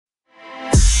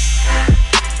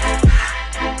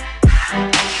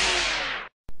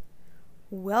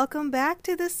Welcome back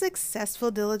to the Successful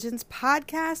Diligence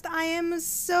podcast. I am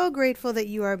so grateful that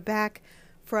you are back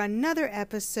for another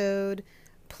episode.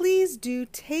 Please do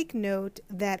take note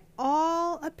that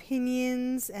all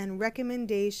opinions and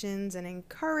recommendations and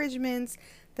encouragements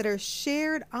that are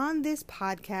shared on this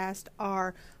podcast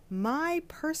are my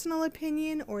personal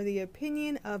opinion or the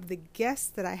opinion of the guests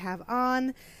that I have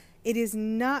on. It is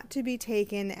not to be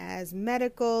taken as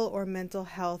medical or mental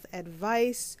health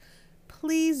advice.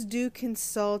 Please do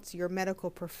consult your medical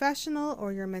professional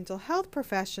or your mental health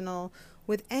professional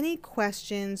with any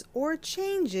questions or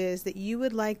changes that you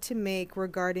would like to make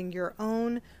regarding your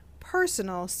own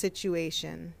personal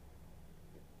situation.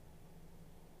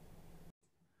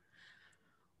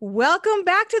 Welcome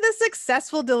back to the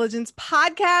Successful Diligence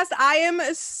podcast. I am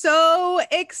so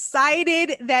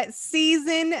excited that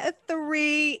season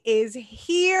 3 is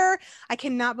here. I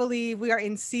cannot believe we are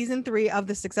in season 3 of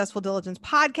the Successful Diligence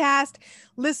podcast.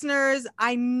 Listeners,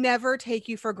 I never take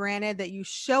you for granted that you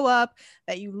show up,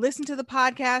 that you listen to the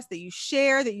podcast, that you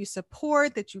share, that you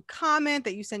support, that you comment,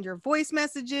 that you send your voice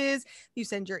messages, you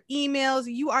send your emails.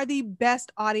 You are the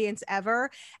best audience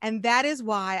ever. And that is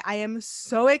why I am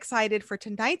so excited for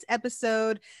tonight's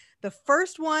episode, the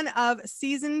first one of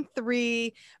season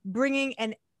 3, bringing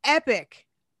an epic,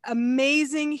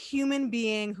 amazing human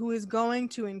being who is going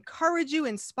to encourage you,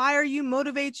 inspire you,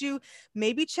 motivate you,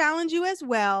 maybe challenge you as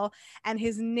well. And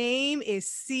his name is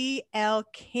C.L.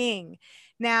 King.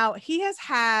 Now, he has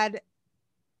had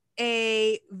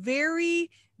a very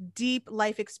deep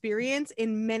life experience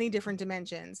in many different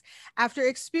dimensions. After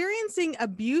experiencing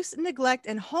abuse, neglect,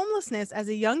 and homelessness as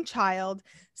a young child,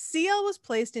 CL was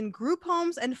placed in group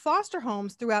homes and foster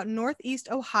homes throughout Northeast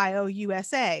Ohio,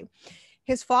 USA.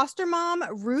 His foster mom,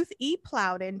 Ruth E.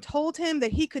 Plowden, told him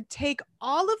that he could take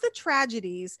all of the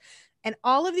tragedies and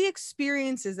all of the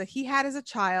experiences that he had as a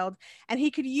child, and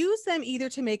he could use them either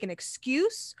to make an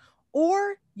excuse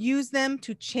or use them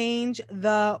to change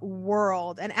the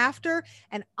world. And after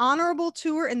an honorable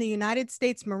tour in the United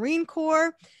States Marine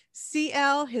Corps,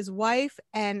 CL, his wife,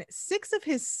 and 6 of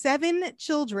his 7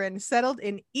 children settled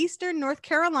in Eastern North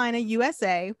Carolina,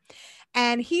 USA.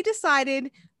 And he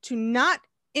decided to not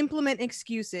implement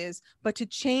excuses, but to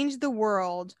change the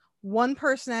world one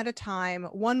person at a time,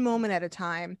 one moment at a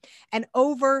time. And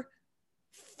over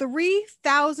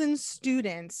 3,000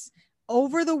 students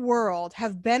over the world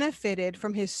have benefited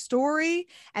from his story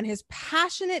and his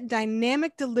passionate,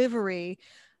 dynamic delivery.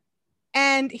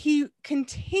 And he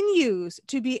continues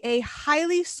to be a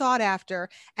highly sought after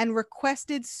and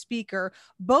requested speaker,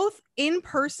 both in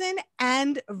person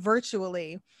and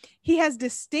virtually. He has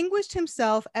distinguished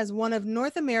himself as one of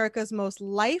North America's most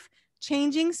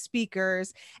life-changing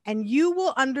speakers, and you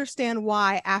will understand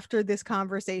why after this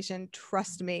conversation,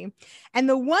 trust me. And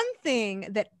the one thing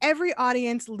that every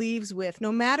audience leaves with,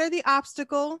 no matter the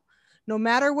obstacle, no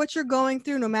matter what you're going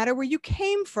through, no matter where you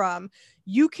came from,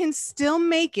 you can still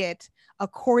make it,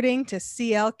 according to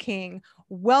C.L. King.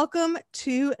 Welcome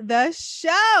to the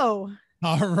show.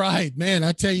 All right, man.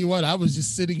 I tell you what, I was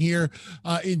just sitting here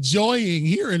enjoying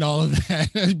hearing all of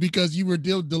that because you were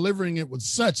delivering it with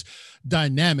such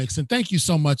dynamics. And thank you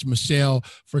so much, Michelle,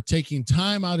 for taking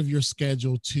time out of your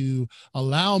schedule to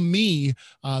allow me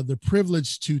the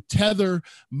privilege to tether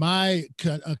my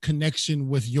connection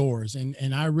with yours.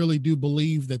 And I really do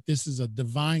believe that this is a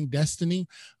divine destiny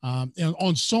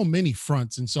on so many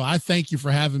fronts. And so I thank you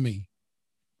for having me.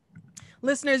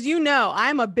 Listeners, you know,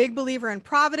 I'm a big believer in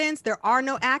providence. There are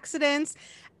no accidents.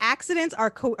 Accidents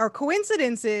or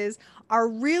coincidences are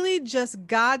really just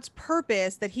God's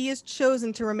purpose that he has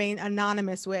chosen to remain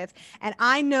anonymous with. And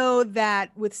I know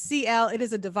that with CL, it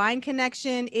is a divine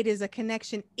connection. It is a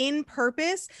connection in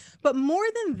purpose. But more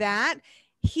than that,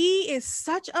 he is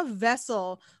such a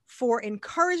vessel for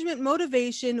encouragement,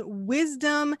 motivation,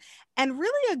 wisdom, and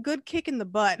really a good kick in the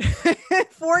butt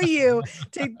for you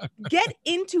to get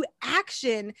into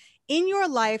action in your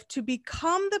life to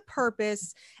become the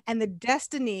purpose and the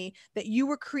destiny that you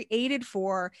were created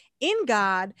for in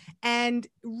God, and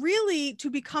really to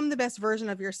become the best version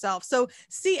of yourself. So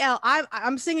CL,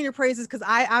 I'm singing your praises because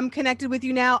I'm connected with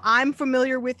you now. I'm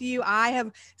familiar with you. I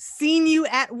have seen you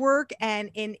at work and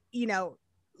in,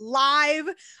 live,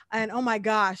 and oh my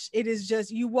gosh, it is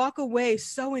just, you walk away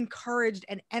so encouraged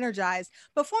and energized.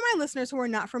 But for my listeners who are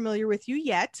not familiar with you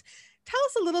yet, tell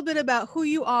us a little bit about who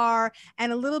you are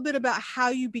and a little bit about how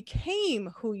you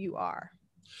became who you are.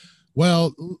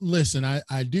 Well, listen,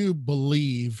 I do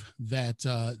believe that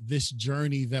this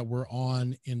journey that we're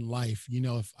on in life,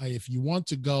 if you want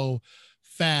to go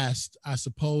fast, I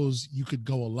suppose you could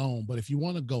go alone, but if you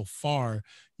want to go far,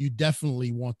 you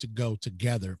definitely want to go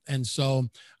together. And so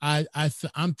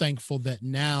I'm thankful that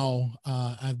now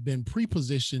I've been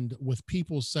pre-positioned with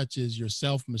people such as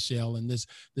yourself, Michelle, and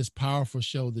this powerful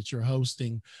show that you're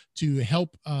hosting to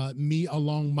help me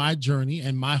along my journey.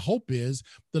 And my hope is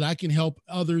that I can help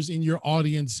others in your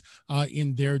audience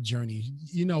in their journey.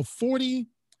 You know,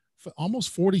 almost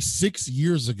 46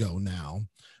 years ago now,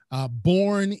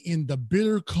 born in the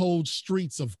bitter cold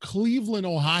streets of Cleveland,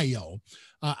 Ohio.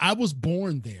 I was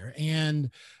born there,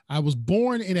 and I was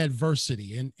born in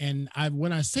adversity. And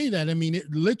when I say that, I mean,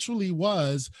 it literally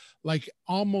was like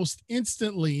almost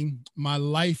instantly my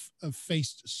life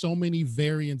faced so many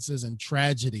variances and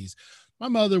tragedies. My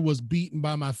mother was beaten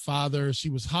by my father. She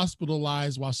was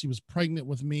hospitalized while she was pregnant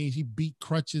with me. He beat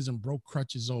crutches and broke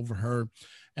crutches over her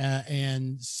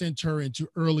and sent her into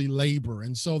early labor.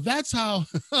 And so that's how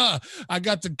I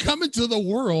got to come into the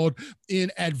world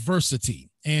in adversity.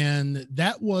 And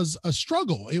that was a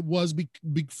struggle. It was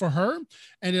for her.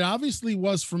 And it obviously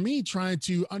was for me, trying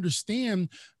to understand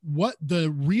what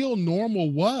the real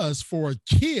normal was for a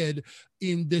kid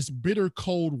in this bitter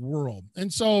cold world.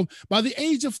 And so by the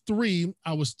age of 3,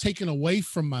 I was taken away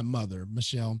from my mother,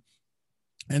 Michelle.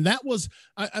 And that was,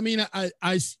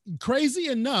 I crazy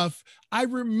enough, I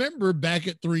remember back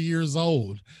at 3 years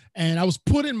old, and I was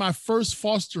put in my first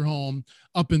foster home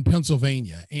up in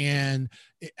Pennsylvania. And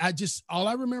all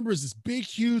I remember is this big,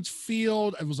 huge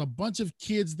field. It was a bunch of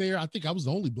kids there. I think I was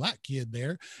the only Black kid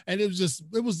there. And it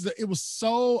was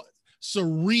so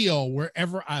surreal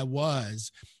wherever I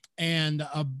was. And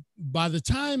by the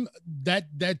time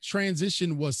that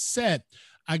transition was set,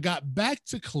 I got back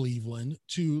to Cleveland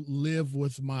to live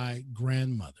with my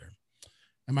grandmother.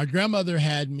 And my grandmother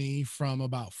had me from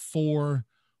about 4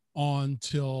 on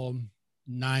till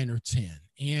 9 or 10.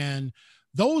 And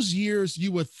those years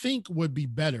you would think would be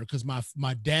better because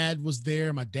my dad was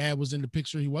there. My dad was in the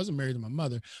picture. He wasn't married to my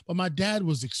mother, but my dad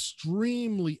was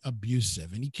extremely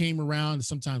abusive. And he came around and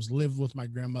sometimes lived with my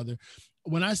grandmother.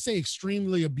 When I say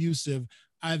extremely abusive,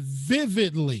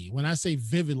 when I say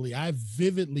vividly, I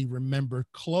vividly remember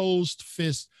closed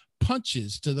fist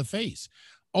punches to the face,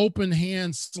 open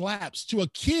hand slaps to a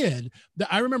kid that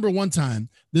I remember one time.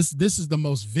 This is the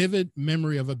most vivid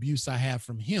memory of abuse I have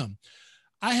from him.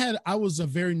 I was a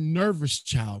very nervous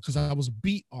child because I was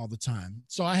beat all the time.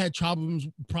 So I had problems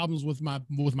with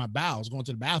my bowels, going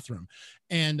to the bathroom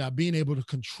and being able to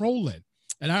control it.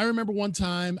 And I remember one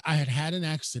time I had an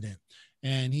accident.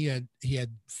 And he had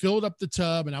filled up the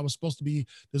tub, and I was supposed to be,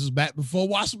 this was back before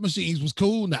washing machines was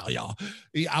cool now, y'all.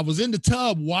 I was in the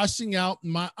tub washing out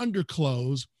my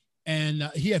underclothes, and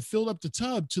he had filled up the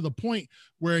tub to the point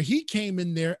where he came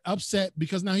in there upset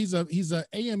because now he's a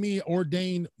AME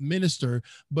ordained minister,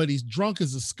 but he's drunk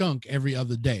as a skunk every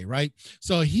other day, right?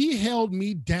 So he held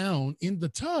me down in the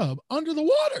tub under the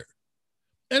water.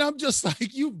 And I'm just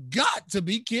like, you've got to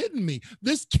be kidding me.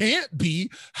 This can't be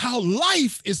how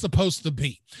life is supposed to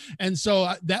be. And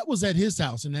so that was at his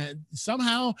house. And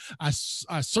somehow I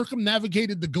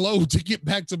circumnavigated the globe to get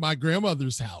back to my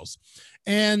grandmother's house.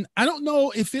 And I don't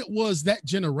know if it was that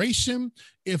generation,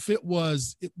 if it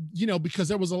was, because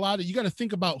there was a lot of, you got to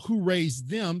think about who raised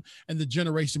them and the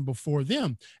generation before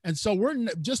them. And so we're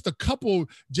just a couple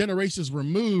generations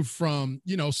removed from,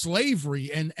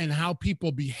 slavery and how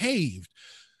people behaved.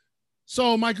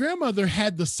 So my grandmother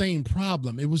had the same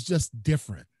problem. It was just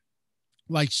different.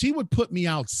 Like she would put me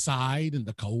outside in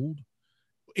the cold,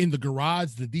 in the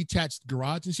garage, the detached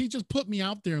garage, and she'd just put me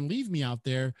out there and leave me out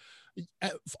there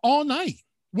all night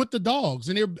with the dogs.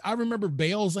 And I remember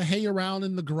bales of hay around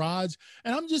in the garage.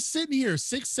 And I'm just sitting here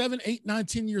 6, 7, 8, 9,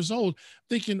 10 years old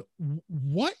thinking,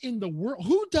 what in the world?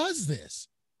 Who does this?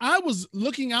 I was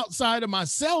looking outside of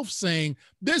myself saying,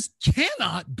 this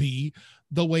cannot be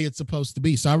the way it's supposed to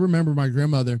be. So I remember my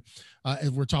grandmother, as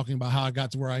we're talking about how I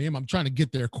got to where I am, I'm trying to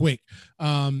get there quick.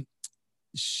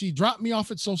 She dropped me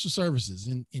off at social services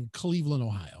in Cleveland,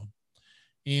 Ohio.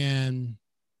 And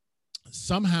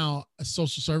somehow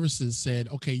social services said,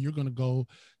 okay, you're going to go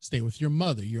stay with your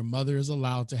mother. Your mother is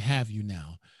allowed to have you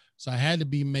now. So I had to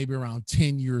be maybe around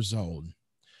 10 years old.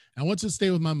 I went to stay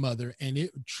with my mother, and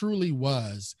it truly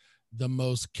was the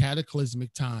most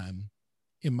cataclysmic time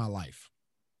in my life.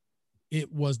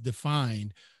 It was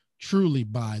defined truly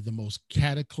by the most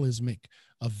cataclysmic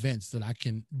events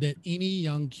that any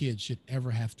young kid should ever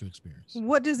have to experience.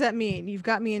 What does that mean? You've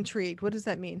got me intrigued. What does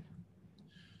that mean?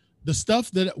 The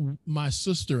stuff that my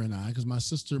sister and I, because my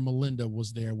sister Melinda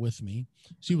was there with me,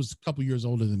 she was a couple years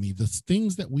older than me, the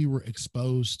things that we were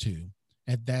exposed to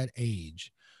at that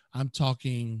age, I'm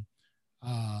talking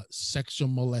sexual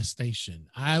molestation.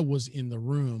 I was in the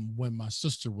room when my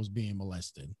sister was being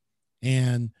molested,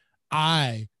 and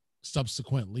I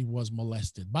subsequently was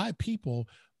molested by people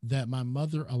that my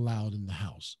mother allowed in the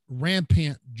house.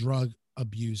 Rampant drug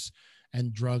abuse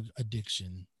and drug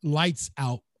addiction, lights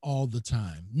out all the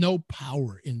time, no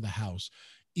power in the house,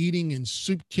 eating in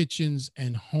soup kitchens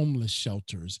and homeless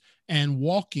shelters, and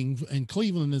walking. And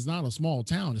Cleveland is not a small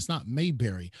town, it's not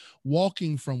Mayberry.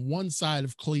 Walking from one side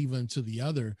of Cleveland to the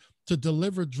other to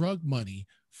deliver drug money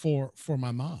for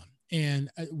my mom. And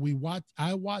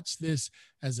I watched this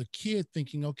as a kid,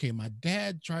 thinking, okay, my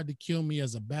dad tried to kill me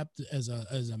as a Baptist, as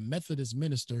a Methodist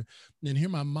minister, and here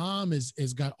my mom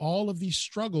is got all of these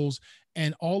struggles,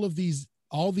 and all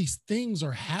these things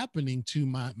are happening to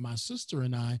my sister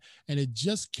and I, and it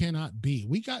just cannot be.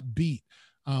 We got beat.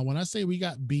 When I say we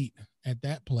got beat at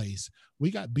that place,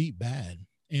 we got beat bad.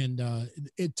 And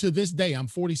to this day, I'm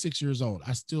 46 years old.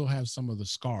 I still have some of the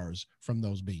scars from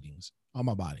those beatings on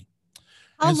my body.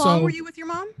 How And long were so you with your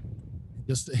mom?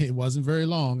 just it wasn't very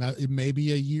long. It may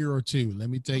be a year or two. Let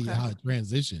me tell you Okay. how it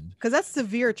transitioned. Because that's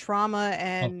severe trauma Oh,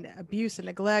 and abuse and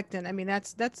neglect. And I mean,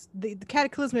 that's the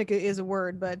cataclysmic is a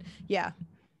word, but yeah.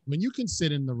 when you can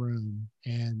sit in the room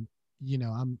and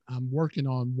I'm working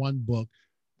on one book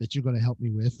that you're going to help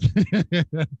me with.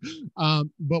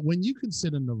 But when you can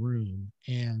sit in the room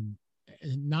and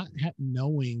not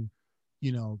knowing,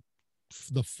 you know,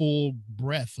 the full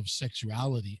breadth of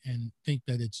sexuality and think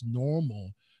that it's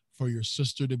normal for your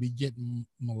sister to be getting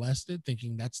molested,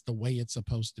 thinking that's the way it's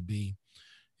supposed to be.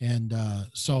 And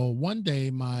so one day,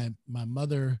 my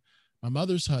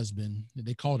mother's husband,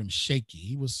 they called him Shaky.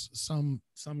 He was some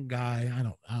guy. I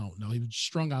don't know. He was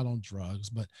strung out on drugs,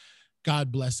 but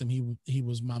God bless him. He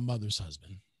was my mother's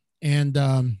husband,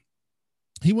 and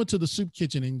he went to the soup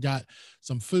kitchen and got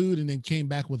some food, and then came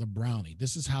back with a brownie.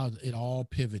 This is how it all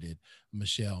pivoted,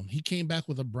 Michelle. He came back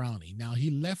with a brownie. Now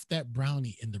he left that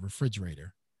brownie in the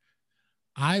refrigerator.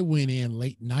 I went in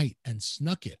late night and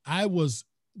snuck it.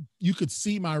 You could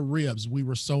see my ribs. We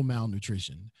were so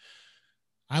malnutrition.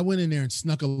 I went in there and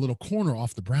snuck a little corner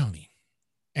off the brownie.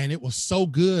 And it was so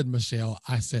good, Michelle.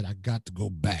 I said, I got to go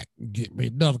back and get me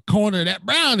another corner of that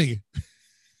brownie.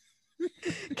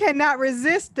 Cannot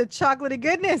resist the chocolatey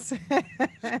goodness.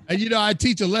 And I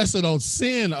teach a lesson on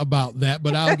sin about that,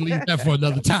 but I'll leave that for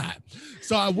another time.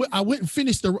 So I went and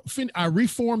finished I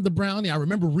reformed the brownie. I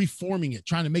remember reforming it,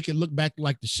 trying to make it look back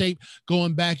like the shape,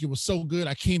 going back. It was so good.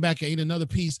 I came back, I ate another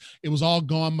piece. It was all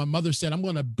gone. My mother said, I'm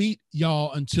going to beat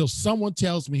y'all until someone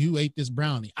tells me who ate this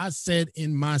brownie. I said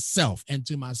in myself and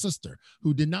to my sister,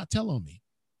 who did not tell on me,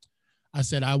 I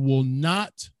said, I will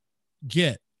not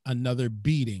get another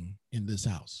beating in this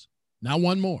house. Not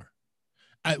one more.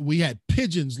 We had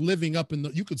pigeons living up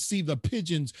you could see the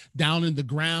pigeons down in the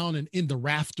ground and in the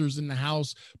rafters in the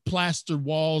house, plastered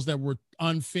walls that were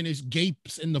unfinished,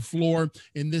 gapes in the floor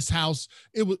in this house.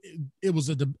 It was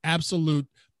an absolute,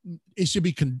 it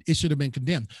should have been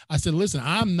condemned. I said, listen,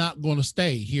 I'm not going to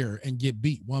stay here and get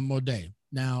beat one more day.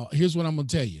 Now, here's what I'm going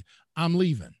to tell you. I'm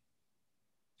leaving.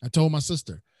 I told my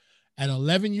sister. At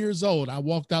 11 years old, I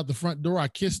walked out the front door. I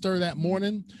kissed her that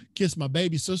morning, kissed my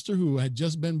baby sister who had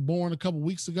just been born a couple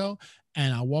weeks ago.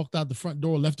 And I walked out the front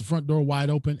door, left the front door wide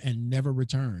open, and never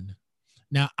returned.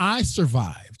 Now, I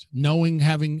survived,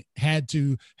 having had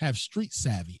to have street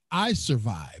savvy. I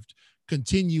survived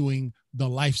continuing the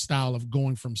lifestyle of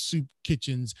going from soup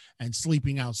kitchens and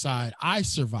sleeping outside. I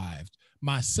survived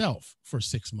myself for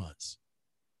 6 months.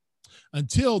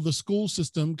 Until the school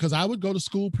system, because I would go to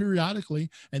school periodically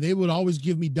and they would always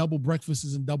give me double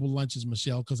breakfasts and double lunches,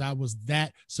 Michelle, because I was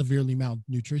that severely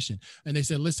malnutrition. And they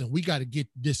said, listen, we got to get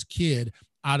this kid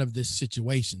out of this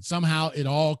situation. Somehow it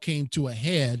all came to a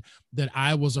head that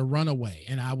I was a runaway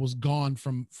and I was gone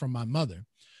from my mother.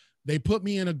 They put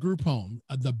me in a group home,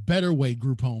 the Better Way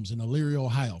group homes in Elyria,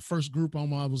 Ohio. First group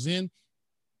home I was in,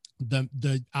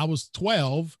 I was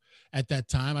 12 at that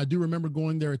time. I do remember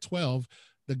going there at 12.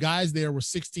 The guys there were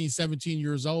 16, 17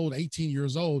 years old, 18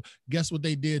 years old. Guess what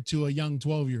they did to a young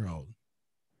 12-year-old?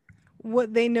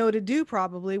 What they know to do,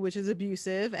 probably, which is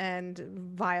abusive and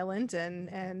violent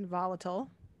and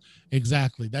volatile.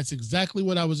 Exactly. That's exactly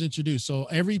what I was introduced. So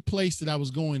every place that I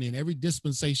was going in, every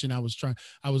dispensation I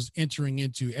was entering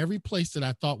into, every place that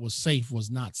I thought was safe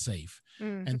was not safe.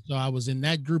 Mm. And so I was in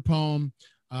that group home.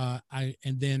 And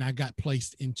then I got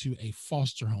placed into a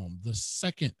foster home, the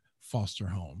second foster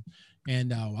home.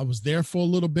 And I was there for a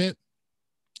little bit,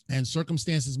 and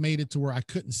circumstances made it to where I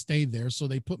couldn't stay there. So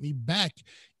they put me back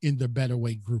in the Better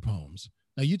Way group homes.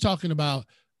 Now you're talking about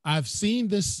I've seen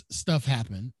this stuff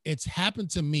happen. It's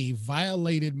happened to me,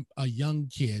 violated a young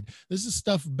kid. This is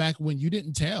stuff back when you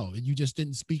didn't tell and you just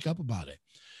didn't speak up about it.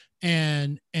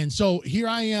 And so here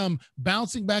I am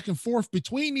bouncing back and forth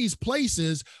between these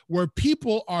places where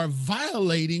people are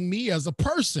violating me as a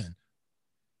person.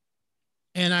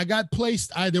 And I got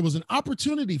placed, there was an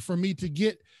opportunity for me to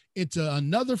get into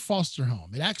another foster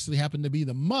home. It actually happened to be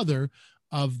the mother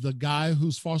of the guy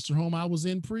whose foster home I was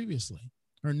in previously.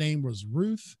 Her name was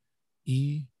Ruth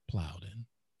E. Plowden.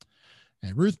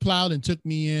 And Ruth Plowden took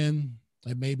me in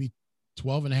at maybe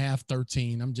 12 and a half,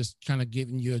 13. I'm just kind of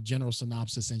giving you a general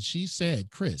synopsis. And she said,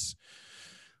 Chris,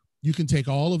 you can take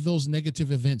all of those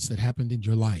negative events that happened in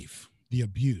your life, the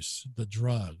abuse, the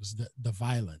drugs, the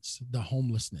violence, the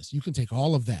homelessness. You can take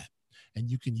all of that and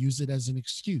you can use it as an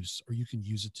excuse, or you can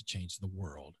use it to change the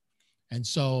world. And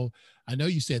so I know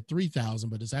you said 3,000,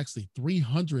 but it's actually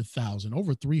 300,000,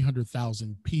 over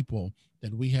 300,000 people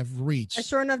that we have reached. I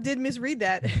sure enough did misread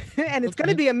that. And it's going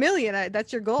to be 1 million.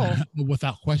 That's your goal.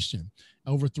 Without question.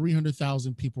 Over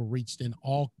 300,000 people reached in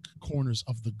all corners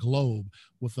of the globe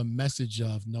with a message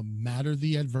of no matter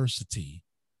the adversity,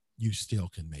 you still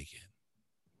can make it.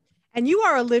 And you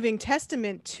are a living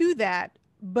testament to that.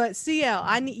 But CL,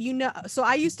 so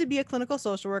I used to be a clinical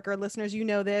social worker. Listeners, you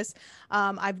know this.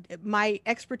 My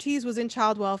expertise was in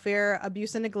child welfare,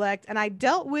 abuse and neglect, and I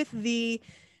dealt with the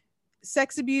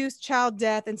sex abuse, child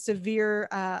death, and severe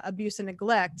abuse and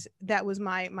neglect. That was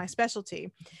my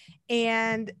specialty.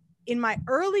 And in my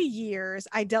early years,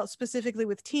 I dealt specifically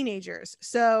with teenagers.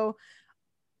 So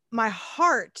my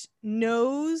heart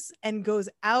knows and goes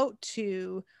out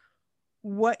to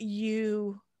what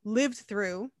you lived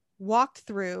through, walked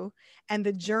through, and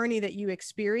the journey that you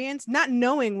experienced, not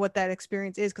knowing what that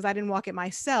experience is because I didn't walk it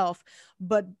myself,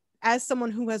 but as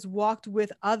someone who has walked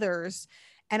with others.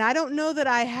 And I don't know that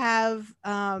I have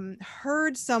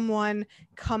heard someone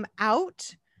come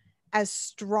out as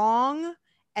strong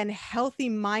and healthy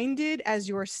minded as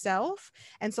yourself.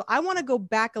 And so I want to go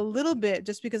back a little bit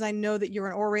just because I know that you're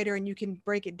an orator and you can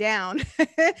break it down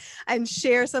and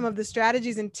share some of the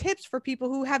strategies and tips for people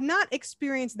who have not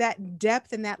experienced that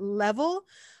depth and that level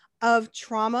of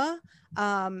trauma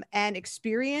and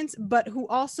experience, but who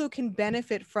also can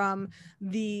benefit from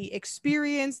the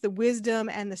experience, the wisdom,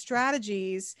 and the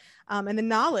strategies and the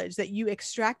knowledge that you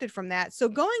extracted from that. So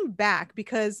going back,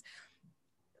 because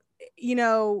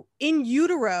in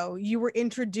utero, you were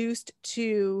introduced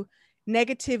to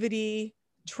negativity,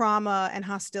 trauma, and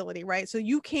hostility, right? So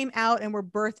you came out and were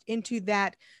birthed into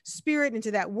that spirit,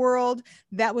 into that world.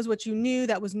 That was what you knew.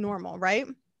 That was normal, right?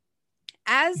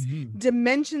 As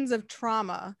dimensions of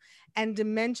trauma and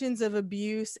dimensions of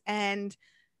abuse and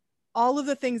all of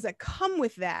the things that come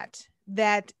with that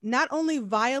not only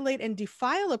violate and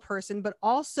defile a person, but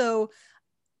also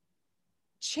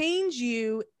change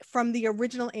you from the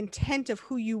original intent of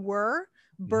who you were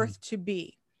birthed to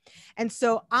be. And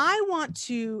so I want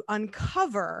to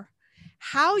uncover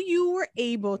how you were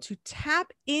able to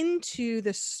tap into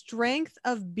the strength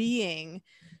of being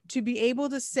to be able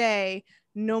to say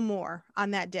no more on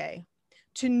that day,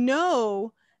 to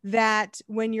know that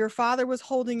when your father was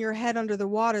holding your head under the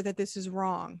water, that this is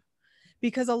wrong.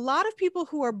 Because a lot of people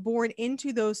who are born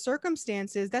into those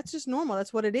circumstances, that's just normal.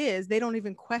 That's what it is. They don't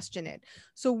even question it.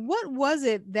 So what was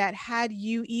it that had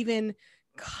you even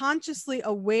consciously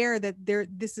aware that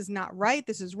this is not right,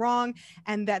 this is wrong,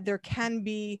 and that there can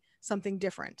be something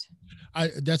different?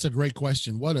 That's a great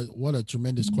question. What a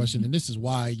tremendous question. And this is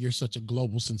why you're such a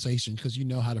global sensation, because you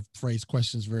know how to phrase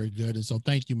questions very good. And so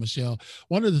thank you, Michelle.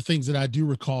 One of the things that I do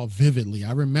recall vividly,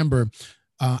 I remember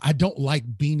I don't like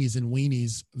beanies and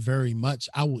weenies very much.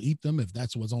 I will eat them if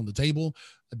that's what's on the table.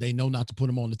 They know not to put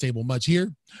them on the table much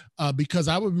here because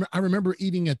I remember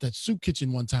eating at the soup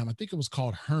kitchen one time. I think it was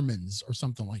called Herman's or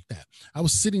something like that. I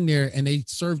was sitting there and they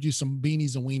served you some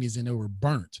beanies and weenies and they were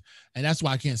burnt. And that's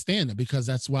why I can't stand it, because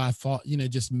that's why I thought,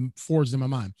 just forged in my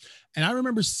mind. And I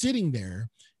remember sitting there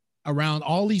around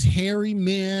all these hairy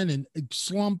men and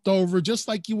slumped over, just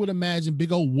like you would imagine,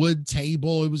 big old wood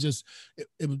table. It was just,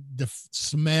 it was the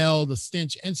smell, the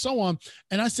stench, and so on.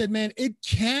 And I said, man, it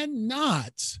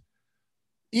cannot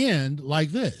end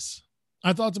like this.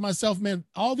 I thought to myself, man,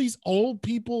 all these old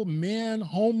people, men,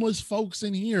 homeless folks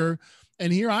in here,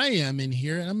 and here I am in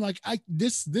here. And I'm like,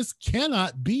 this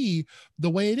cannot be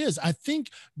the way it is. I think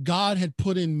God had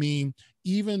put in me,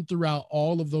 even throughout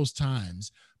all of those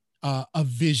times, a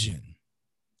vision.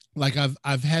 Like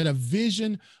I've had a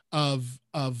vision of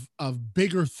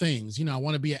bigger things. I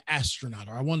want to be an astronaut,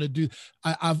 or I want to do.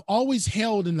 I've always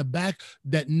held in the back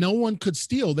that no one could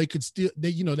steal. They could steal.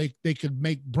 They could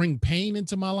bring pain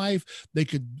into my life. They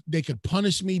could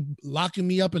punish me, locking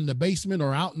me up in the basement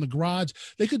or out in the garage.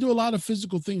 They could do a lot of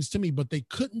physical things to me, but they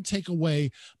couldn't take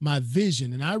away my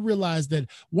vision. And I realized that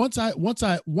once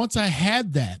I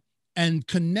had that and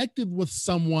connected with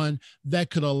someone that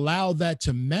could allow that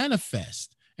to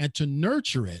manifest and to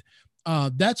nurture it,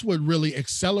 that's what really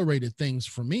accelerated things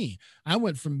for me. I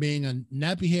went from being a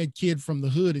nappy-head kid from the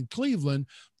hood in Cleveland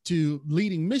to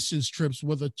leading missions trips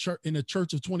with a church in a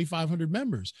church of 2,500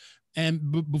 members,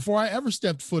 and before I ever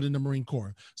stepped foot in the Marine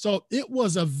Corps. So it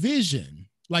was a vision.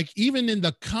 Like, even in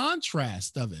the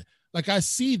contrast of it, like, I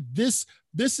see this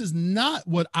is not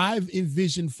what I've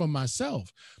envisioned for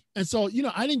myself. And so,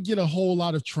 I didn't get a whole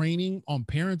lot of training on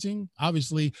parenting.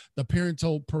 Obviously, the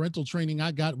parental training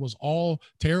I got was all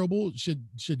terrible,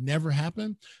 should never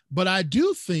happen. But I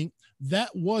do think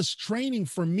that was training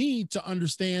for me to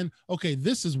understand, okay,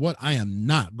 this is what I am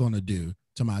not going to do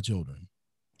to my children.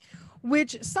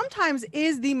 Which sometimes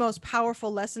is the most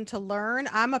powerful lesson to learn.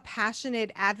 I'm a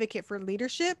passionate advocate for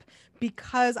leadership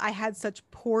because I had such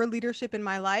poor leadership in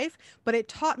my life, but it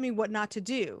taught me what not to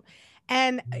do.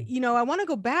 And, I want to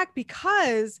go back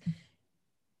because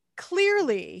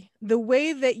clearly the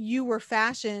way that you were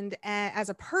fashioned as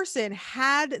a person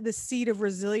had the seed of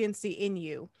resiliency in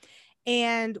you.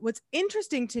 And what's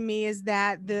interesting to me is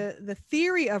that the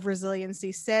theory of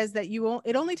resiliency says that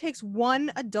it only takes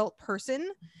one adult person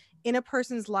in a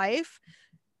person's life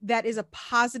that is a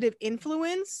positive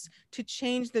influence to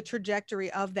change the trajectory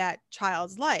of that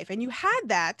child's life. And you had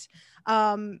that.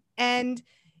 And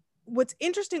what's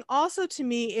interesting also to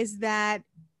me is that,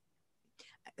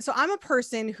 so I'm a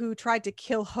person who tried to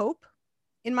kill hope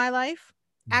in my life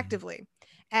actively.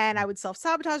 And I would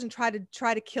self-sabotage and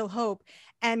try to kill hope.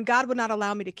 And God would not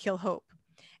allow me to kill hope.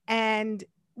 And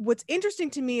what's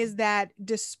interesting to me is that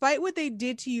despite what they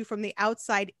did to you from the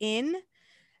outside in,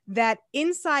 that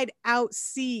inside out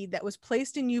seed that was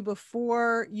placed in you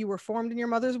before you were formed in your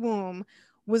mother's womb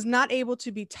was not able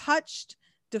to be touched,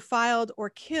 defiled, or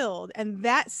killed. And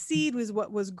that seed was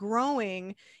what was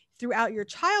growing throughout your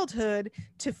childhood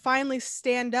to finally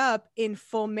stand up in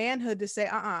full manhood to say,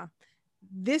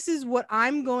 this is what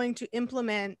I'm going to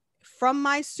implement from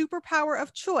my superpower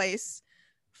of choice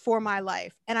for my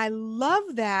life. And I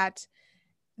love that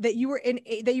you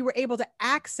were able to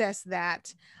access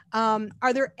that.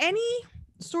 Are there any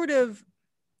sort of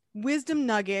wisdom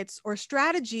nuggets or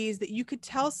strategies that you could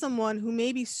tell someone who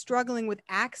may be struggling with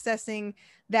accessing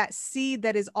that seed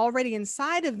that is already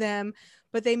inside of them,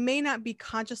 but they may not be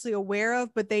consciously aware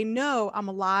of, but they know, I'm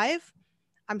alive,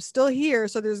 I'm still here,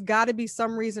 so there's got to be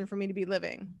some reason for me to be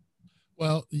living?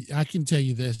 Well, I can tell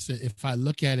you this: if I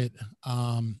look at it,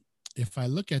 if I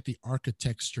look at the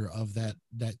architecture of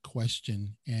that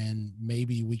question, and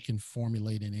maybe we can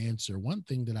formulate an answer, one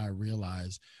thing that I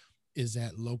realized is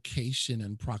that location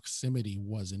and proximity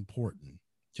was important.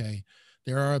 Okay,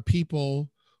 there are people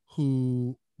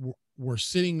who were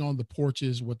sitting on the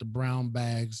porches with the brown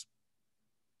bags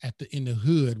in the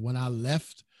hood when I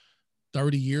left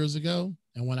 30 years ago,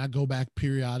 and when I go back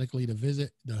periodically to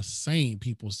visit, the same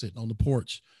people sitting on the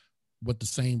porch with the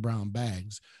same brown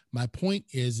bags. My point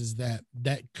is that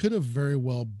could have very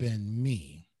well been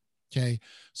me. Okay.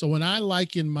 So when I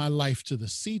liken my life to the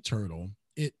sea turtle,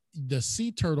 the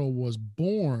sea turtle was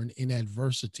born in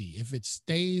adversity. If it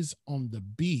stays on the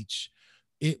beach,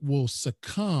 it will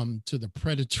succumb to the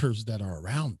predators that are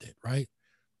around it. Right.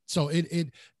 So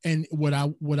and what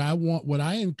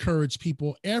I encourage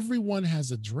people, everyone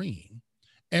has a dream.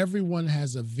 Everyone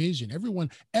has a vision.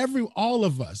 All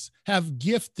of us have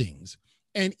giftings.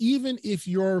 And even if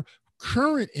your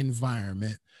current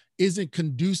environment isn't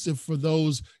conducive for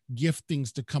those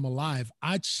giftings to come alive,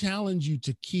 I challenge you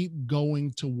to keep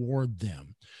going toward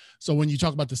them. So when you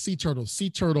talk about the sea turtle,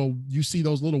 you see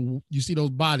those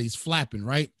bodies flapping,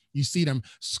 right? You see them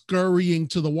scurrying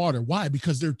to the water. Why?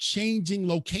 Because they're changing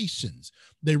locations.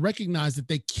 They recognize that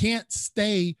they can't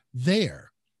stay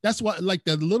there. That's why, like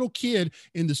the little kid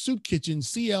in the soup kitchen,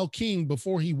 C.L. King,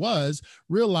 before he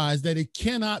realized that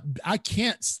I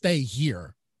can't stay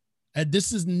here. And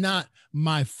this is not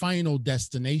my final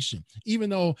destination. Even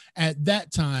though at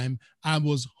that time I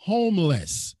was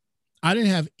homeless, I didn't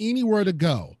have anywhere to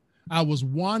go. I was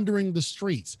wandering the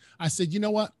streets. I said, you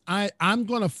know what? I'm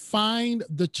going to find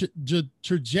the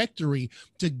trajectory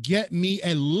to get me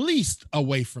at least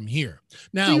away from here.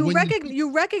 Now, so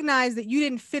you recognize that you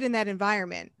didn't fit in that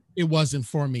environment. it wasn't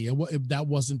for me. That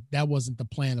wasn't the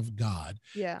plan of God.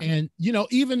 Yeah. And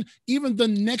even the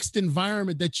next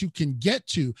environment that you can get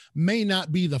to may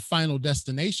not be the final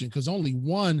destination, because only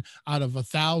one out of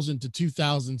 1,000 to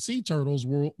 2,000 sea turtles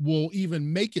will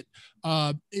even make it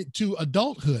to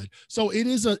adulthood. So it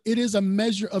is a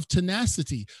measure of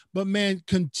tenacity. But man,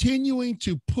 continuing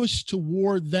to push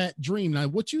toward that dream. Now,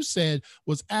 what you said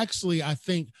was actually, I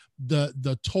think,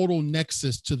 the total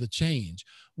nexus to the change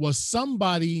was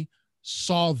somebody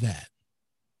saw that.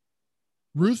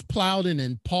 Ruth Plowden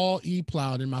and Paul E.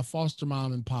 Plowden, my foster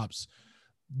mom and pops,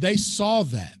 they saw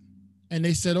that and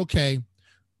they said, okay,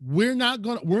 we're not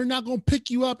gonna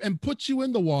pick you up and put you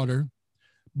in the water,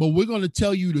 but we're gonna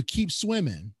tell you to keep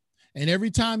swimming. And every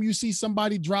time you see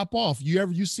somebody drop off,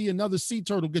 you see another sea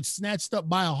turtle get snatched up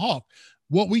by a hawk,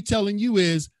 what we telling you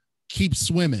is keep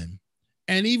swimming.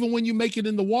 And even when you make it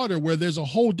in the water where there's a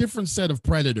whole different set of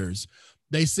predators,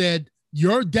 they said,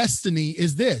 your destiny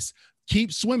is this.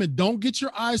 Keep swimming. Don't get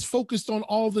your eyes focused on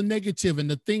all the negative and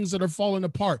the things that are falling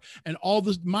apart. And all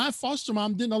this, my foster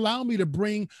mom didn't allow me to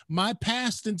bring my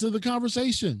past into the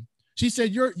conversation. She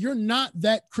said, you're not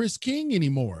that Chris King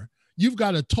anymore. You've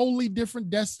got a totally different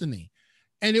destiny.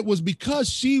 And it was because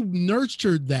she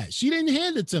nurtured that. She didn't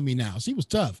hand it to me now. She was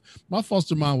tough. My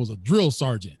foster mom was a drill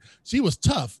sergeant. She was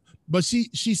tough. But she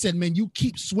said, man, you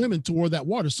keep swimming toward that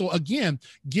water. So again,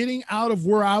 getting out of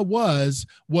where I was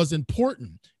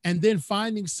important. And then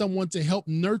finding someone to help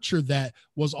nurture that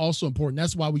was also important.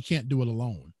 That's why we can't do it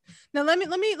alone. Now, let me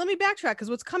backtrack, because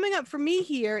what's coming up for me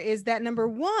here is that, number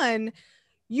one,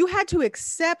 you had to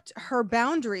accept her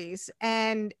boundaries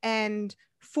and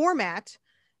format.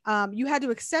 You had to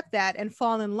accept that and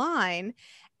fall in line.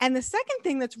 And the second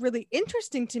thing that's really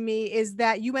interesting to me is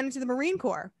that you went into the Marine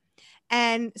Corps.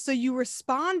 And so you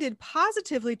responded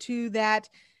positively to that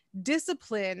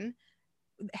discipline,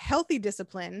 healthy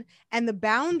discipline, and the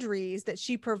boundaries that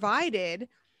she provided.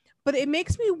 But it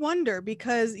makes me wonder,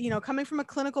 because, coming from a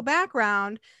clinical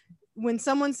background, when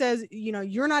someone says,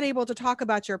 you're not able to talk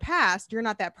about your past, you're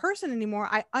not that person anymore,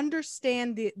 I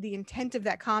understand the intent of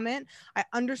that comment. I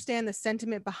understand the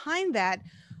sentiment behind that.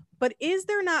 But is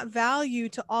there not value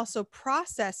to also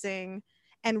processing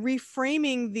and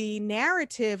reframing the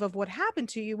narrative of what happened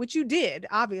to you, which you did,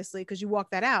 obviously, because you walked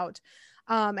that out,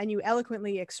 and you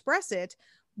eloquently express it.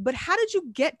 But how did you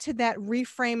get to that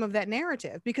reframe of that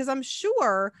narrative? Because I'm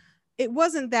sure it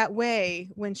wasn't that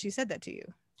way when she said that to you.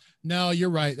 No,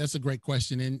 you're right. That's a great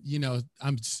question. And,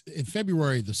 I'm in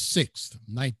February the 6th,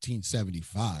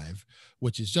 1975,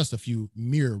 which is just a few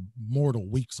mere mortal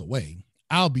weeks away.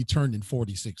 I'll be turning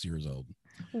 46 years old.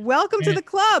 Welcome to the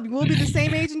club. We'll be the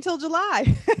same age until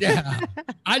July. Yeah,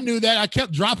 I knew that. I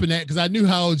kept dropping that because I knew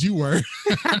how old you were.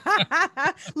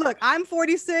 Look, I'm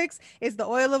 46. It's the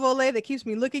oil of Olay that keeps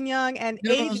me looking young, and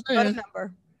age is but a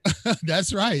number.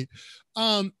 That's right.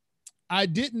 I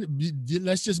didn't,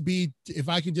 let's just be, if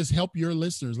I can just help your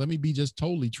listeners, let me be just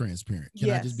totally transparent. Can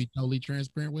I just be totally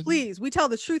transparent with you? Please, we tell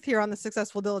the truth here on the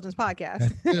Successful Diligence podcast.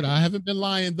 That's good. I haven't been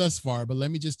lying thus far, but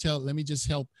let me just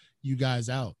help you guys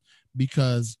out,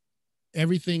 because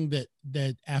everything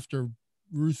that after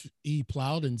Ruth E.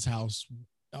 Plowden's house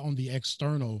on the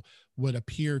external would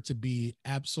appear to be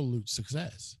absolute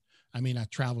success. I mean, I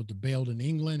traveled to Belden,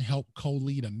 England, helped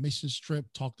co-lead a missions trip,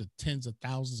 talked to tens of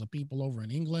thousands of people over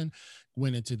in England,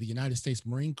 went into the United States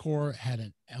Marine Corps, had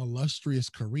an illustrious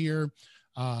career,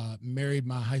 married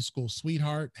my high school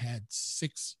sweetheart, had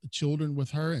 6 children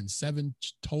with her and 7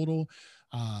 total,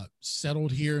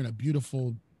 settled here in a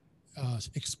beautiful,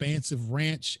 expansive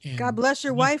ranch. And God bless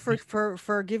your wife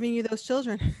for giving you those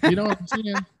children. You know what I'm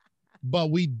saying?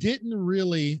 But we didn't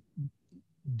really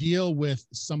deal with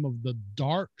some of the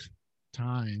dark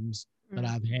times that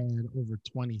I've had over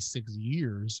 26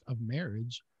 years of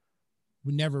marriage.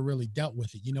 We never really dealt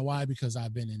with it. You know why? Because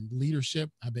I've been in leadership,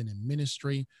 I've been in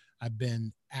ministry, I've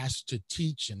been asked to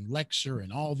teach and lecture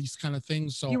and all these kind of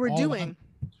things. So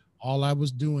all I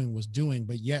was doing,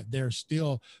 but yet there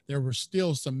were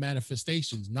still some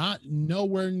manifestations, not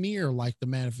nowhere near like the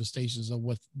manifestations of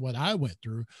what I went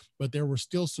through, but there were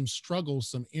still some struggles,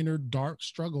 some inner dark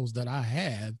struggles that I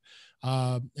had,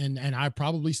 and I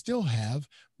probably still have,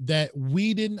 that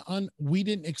we didn't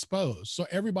expose. So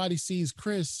everybody sees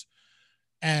Chris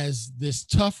as this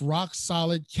tough, rock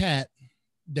solid cat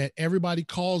that everybody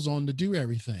calls on to do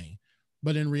everything.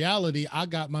 But in reality, I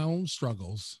got my own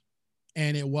struggles.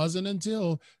 And it wasn't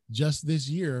until just this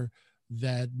year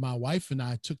that my wife and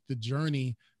I took the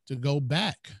journey to go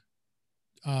back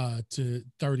to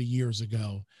 30 years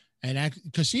ago. And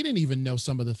because she didn't even know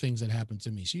some of the things that happened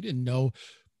to me. She didn't know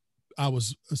I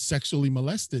was sexually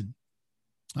molested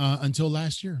until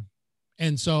last year.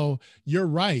 And so you're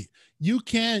right. You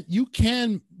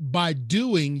can by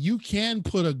doing, you can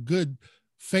put a good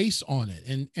face on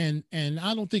it. And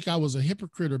I don't think I was a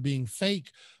hypocrite or being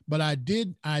fake, but I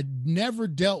never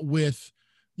dealt with,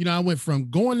 I went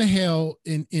from going to hell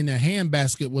in a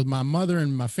handbasket with my mother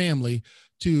and my family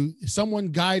to someone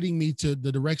guiding me to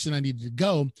the direction I needed to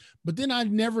go. But then I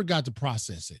never got to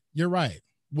process it. You're right.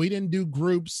 We didn't do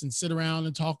groups and sit around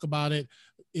and talk about it.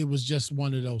 It was just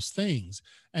one of those things.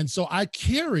 And so I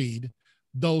carried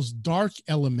those dark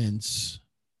elements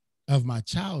of my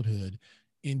childhood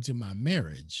into my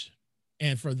marriage.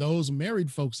 And for those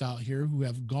married folks out here who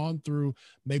have gone through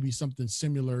maybe something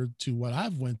similar to what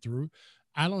I've went through,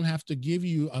 I don't have to give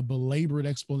you a belabored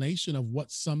explanation of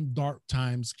what some dark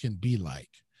times can be like.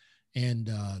 And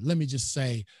let me just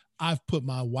say, I've put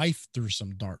my wife through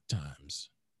some dark times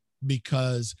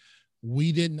because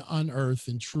we didn't unearth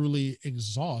and truly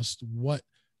exhaust what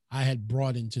I had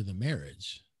brought into the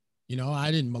marriage.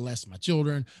 I didn't molest my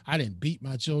children. I didn't beat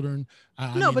my children.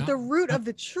 No, but the root of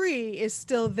the tree is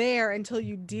still there until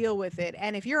you deal with it.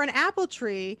 And if you're an apple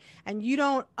tree and you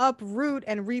don't uproot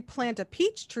and replant a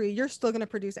peach tree, you're still going to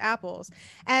produce apples.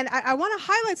 And I want to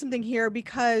highlight something here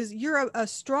because you're a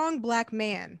strong Black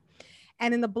man.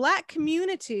 And in the Black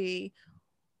community,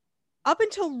 up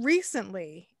until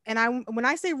recently, and when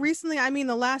I say recently, I mean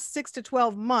the last 6 to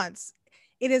 12 months,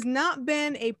 it has not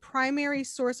been a primary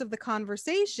source of the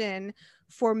conversation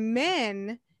for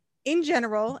men in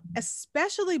general,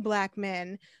 especially Black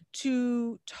men,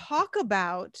 to talk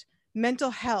about mental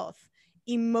health,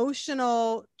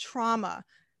 emotional trauma.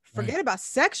 Forget about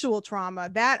sexual trauma.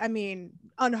 That, I mean,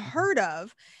 unheard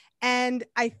of. And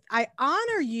I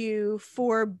honor you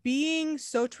for being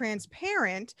so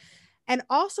transparent and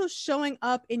also showing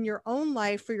up in your own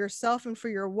life for yourself and for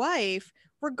your wife,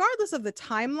 regardless of the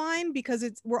timeline,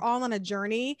 because we're all on a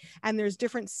journey and there's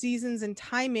different seasons and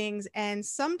timings. And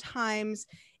sometimes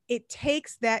it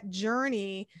takes that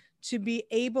journey to be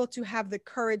able to have the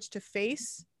courage to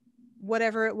face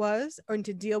whatever it was, or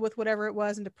to deal with whatever it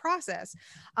was, and to process.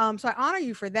 So I honor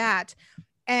you for that.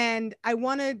 And I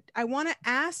want to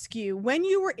ask you, when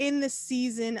you were in the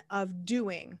season of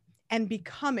doing and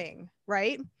becoming,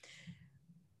 right?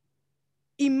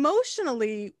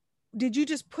 Emotionally, did you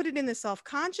just put it in the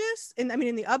self-conscious, and I mean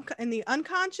in the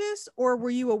unconscious, or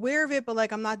were you aware of it but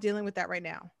like, I'm not dealing with that right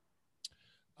now?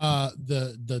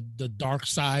 The dark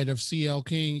side of CL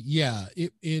King, yeah,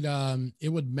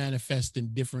 it would manifest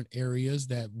in different areas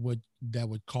that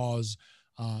would cause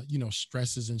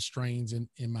stresses and strains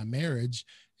in my marriage,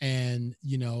 and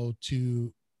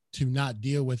to not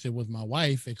deal with it with my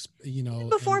wife,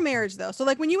 Before and marriage though, so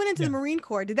like when you went into yeah. the Marine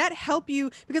Corps, did that help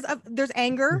you? Because there's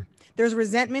anger, there's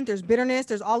resentment, there's bitterness,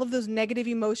 there's all of those negative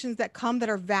emotions that come, that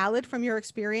are valid from your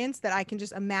experience, that I can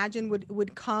just imagine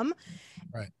would come.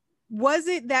 Right. Was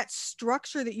it that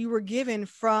structure that you were given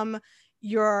from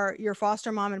your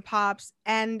foster mom and pops,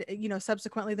 and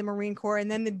subsequently the Marine Corps, and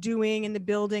then the doing and the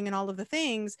building and all of the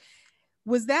things,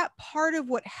 was that part of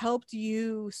what helped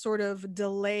you sort of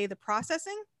delay the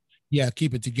processing? Yeah,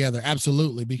 keep it together.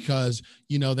 Absolutely. Because,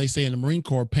 they say in the Marine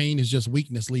Corps, pain is just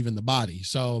weakness leaving the body.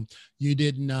 So it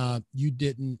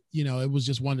was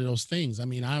just one of those things. I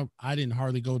mean, I didn't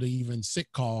hardly go to even sick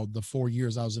call the 4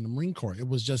 years I was in the Marine Corps. It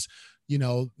was just,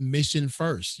 mission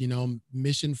first,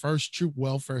 mission first, troop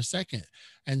welfare second.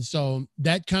 And so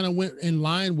that kind of went in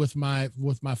line with my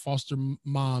foster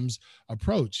mom's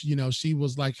approach. She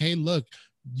was like, hey, look,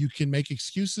 you can make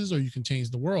excuses or you can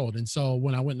change the world. And so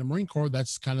when I went in the Marine Corps,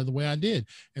 that's kind of the way I did.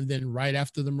 And then right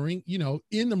after the Marine,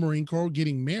 in the Marine Corps,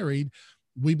 getting married,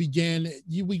 we began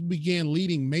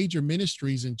leading major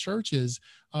ministries in churches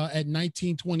at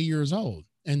 19, 20 years old.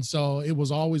 And so it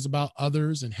was always about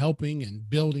others and helping and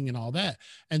building and all that.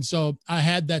 And so I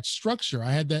had that structure.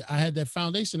 I had that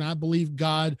foundation. I believe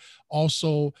God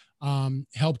also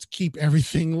helped keep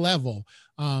everything level.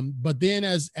 But then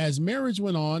as marriage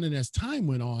went on and as time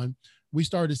went on, we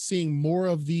started seeing more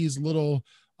of these little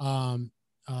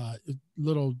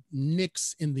little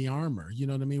nicks in the armor. You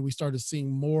know what I mean? We started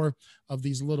seeing more of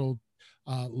these little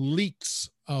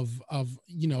leaks of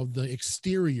the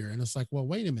exterior, and it's like, well,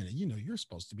 wait a minute, you're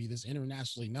supposed to be this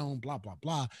internationally known blah blah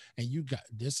blah, and you got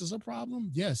this is a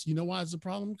problem. Yes, you know why it's a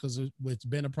problem? Because it's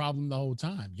been a problem the whole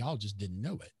time. Y'all just didn't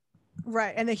know it.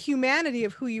 Right. And the humanity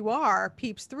of who you are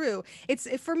peeps through.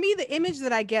 For me, the image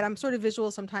that I get, I'm sort of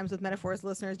visual sometimes with metaphors,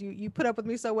 listeners. You put up with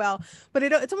me so well, but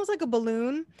it's almost like a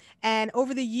balloon. And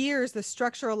over the years, the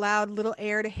structure allowed little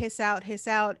air to hiss out.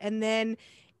 And then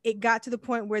it got to the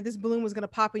point where this balloon was going to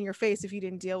pop in your face if you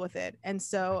didn't deal with it. And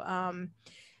so,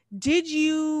 did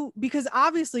you, because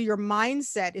obviously your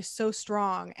mindset is so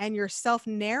strong and your self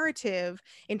narrative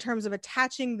in terms of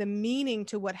attaching the meaning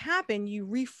to what happened, you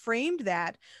reframed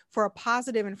that for a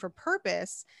positive and for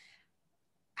purpose.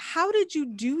 How did you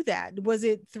do that? Was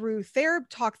it through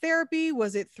talk therapy?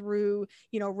 Was it through,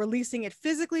 releasing it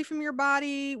physically from your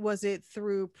body? Was it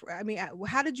through, I mean,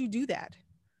 how did you do that?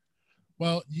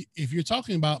 Well, if you're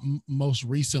talking about most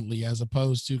recently, as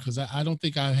opposed to, because I don't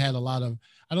think I had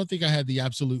I don't think I had the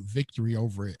absolute victory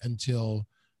over it until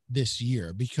this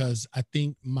year, because I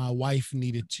think my wife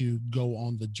needed to go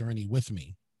on the journey with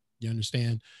me. You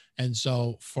understand? And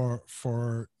so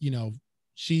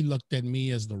she looked at me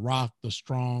as the rock, the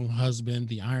strong husband,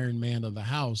 the Iron Man of the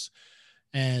house.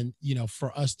 And,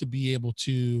 for us to be able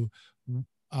to,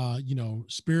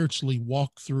 spiritually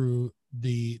walk through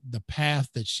the path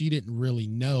that she didn't really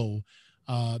know,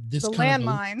 this The kind of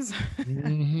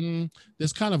landmines.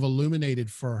 this kind of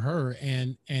illuminated for her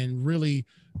and really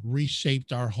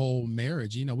reshaped our whole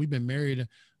marriage. We've been married,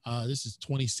 this is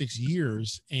 26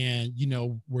 years, and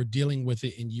we're dealing with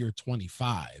it in year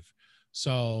 25.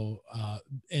 So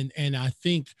and I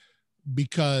think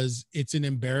because it's an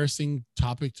embarrassing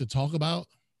topic to talk about.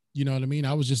 You know what I mean?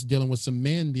 I was just dealing with some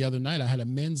men the other night. I had a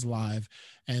men's live,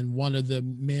 and one of the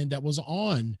men that was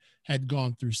on had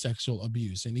gone through sexual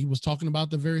abuse. And he was talking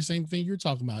about the very same thing you're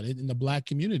talking about. In the Black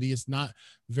community,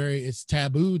 it's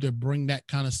taboo to bring that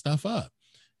kind of stuff up.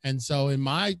 And so in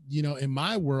my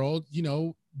world,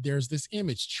 there's this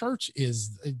image. Church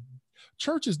is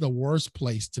the worst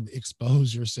place to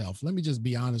expose yourself. Let me just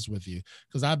be honest with you,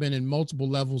 because I've been in multiple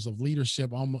levels of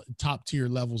leadership, almost top tier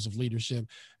levels of leadership.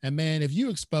 And man, if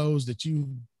you expose that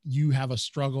you have a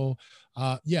struggle,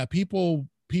 yeah, people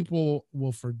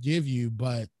will forgive you,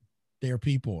 but they're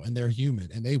people and they're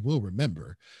human and they will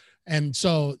remember. And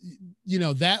so,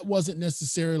 that wasn't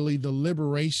necessarily the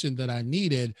liberation that I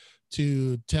needed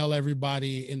to tell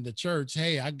everybody in the church,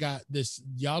 hey, I got this,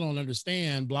 y'all don't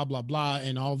understand, blah, blah, blah,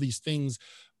 and all these things.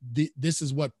 This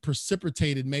is what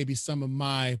precipitated maybe some of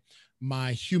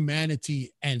my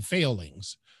humanity and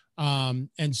failings.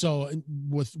 And so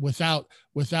without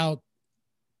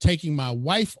taking my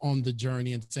wife on the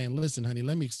journey and saying, listen, honey,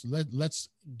 let's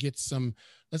get some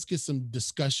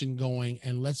discussion going,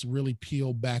 and let's really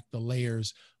peel back the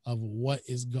layers of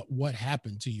what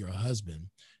happened to your husband.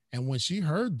 And when she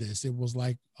heard this, it was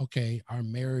like, okay, our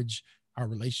marriage, our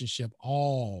relationship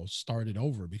all started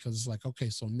over, because it's like, okay,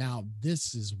 so now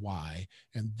this is why,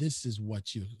 and this is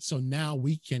so now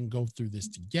we can go through this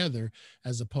together,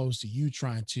 as opposed to you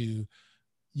trying to,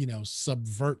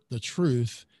 subvert the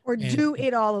truth Or and do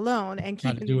it all alone and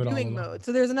try keep to in the do it all doing alone. mode.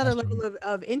 So there's another That's level right.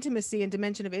 of intimacy and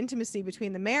dimension of intimacy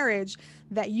between the marriage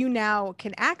that you now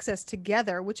can access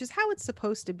together, which is how it's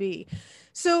supposed to be.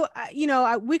 So,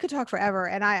 we could talk forever,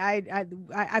 and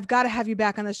I've got to have you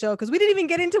back on the show, because we didn't even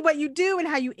get into what you do and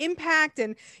how you impact,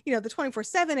 and the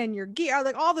 24/7 and your gear,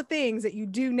 like all the things that you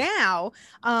do now,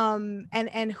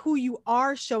 and who you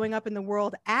are showing up in the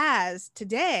world as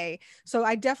today. So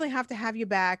I definitely have to have you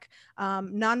back.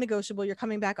 Non-negotiable. You're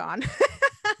coming back on.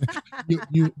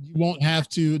 You won't have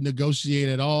to negotiate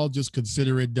at all. Just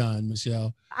consider it done,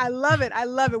 Michelle. I love it. I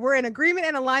love it. We're in agreement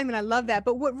and alignment. I love that.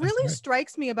 But what That's really right.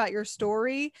 strikes me about your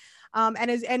story,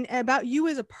 and about you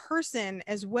as a person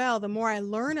as well, the more I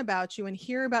learn about you and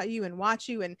hear about you and watch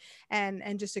you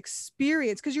and just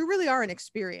experience, because you really are an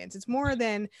experience. It's more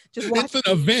than just It's watching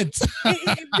an event.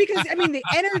 because I mean the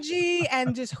energy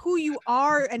and just who you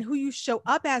are and who you show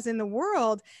up as in the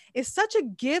world is such a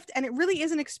gift, and it really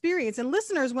is an experience. And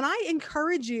listeners, when I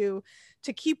encourage you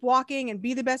to keep walking and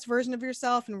be the best version of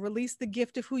yourself and release the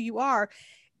gift of who you are,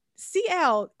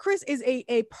 Chris is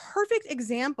a perfect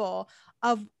example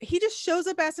of, he just shows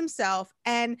up as himself,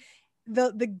 and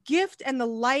the gift and the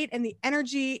light and the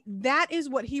energy, that is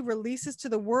what he releases to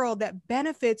the world, that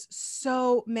benefits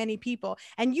so many people.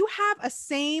 And you have a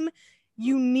same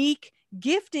unique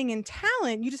gifting and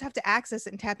talent. You just have to access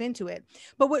it and tap into it.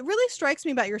 But what really strikes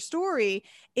me about your story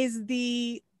is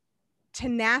the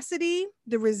tenacity,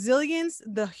 the resilience,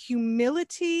 the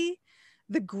humility,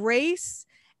 the grace,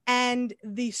 and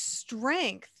the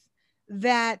strength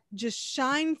that just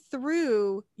shine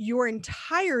through your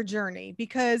entire journey,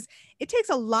 because it takes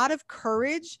a lot of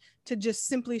courage to just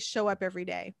simply show up every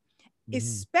day, Mhm.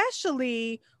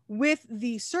 especially with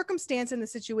the circumstance and the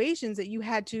situations that you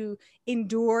had to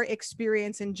endure,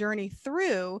 experience, and journey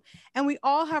through. And we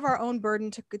all have our own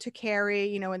burden to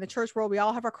carry. In the church world, we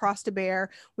all have our cross to bear.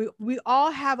 We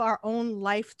all have our own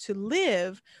life to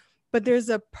live, but there's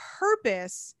a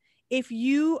purpose if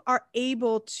you are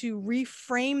able to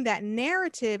reframe that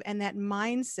narrative and that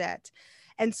mindset.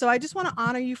 And so I just want to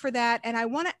honor you for that. And I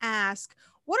want to ask,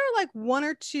 what are like one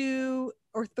or two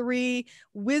or three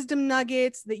wisdom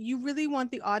nuggets that you really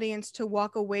want the audience to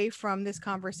walk away from this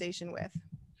conversation with?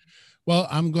 Well,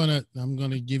 I'm gonna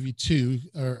give you two,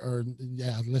 or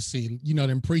yeah, let's see. You know,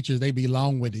 them preachers, they be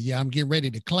long with it. Yeah, I'm getting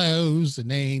ready to close, and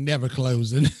they ain't never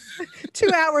closing. 2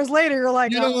 hours later, you're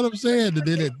like, You know what I'm saying? And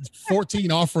then it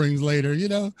 14 offerings later,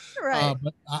 right.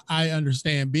 But I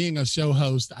understand being a show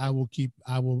host, I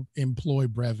will employ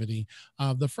brevity.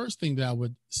 The first thing that I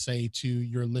would say to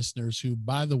your listeners, who,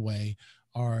 by the way,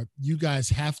 you guys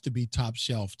have to be top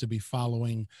shelf to be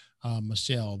following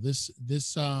Michelle. This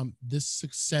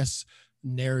success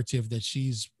narrative that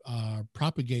she's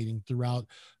propagating throughout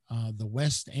the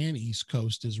West and East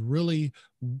Coast is really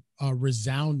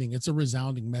resounding. It's a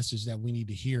resounding message that we need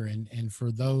to hear. And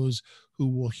for those who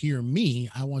will hear me,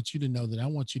 I want you to know that I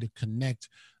want you to connect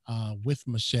with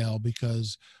Michelle,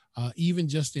 because even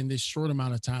just in this short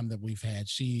amount of time that we've had,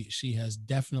 she has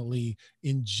definitely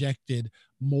injected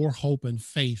more hope and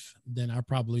faith than I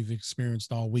probably have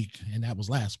experienced all week, and that was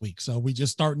last week. So we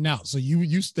just starting out. So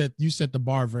you set the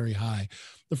bar very high.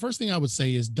 The first thing I would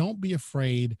say is, don't be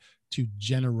afraid to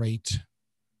generate.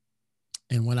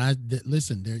 And when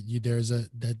listen,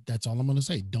 that's all I'm going to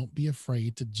say. Don't be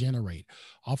afraid to generate.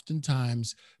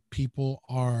 Oftentimes, people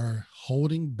are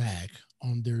holding back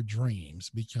on their dreams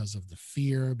because of the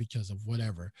fear, because of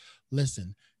whatever.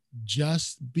 Listen,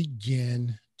 just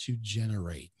begin to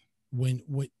generate. When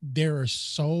there is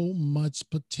so much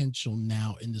potential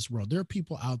now in this world. There are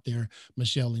people out there,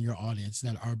 Michelle, in your audience,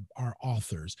 that are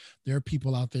authors. There are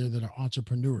people out there that are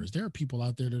entrepreneurs. There are people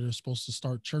out there that are supposed to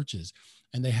start churches,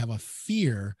 and they have a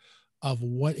fear of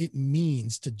what it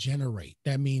means to generate.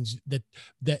 That means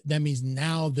that means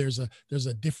now there's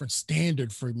a different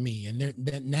standard for me, and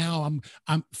that now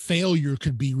I'm failure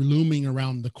could be looming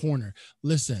around the corner.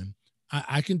 Listen,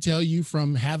 I can tell you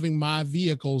from having my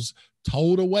vehicles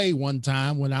towed away one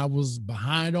time when I was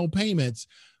behind on payments,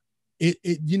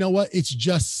 you know what? It's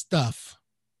just stuff.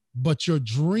 But your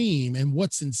dream and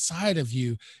what's inside of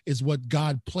you is what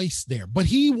God placed there. But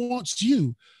he wants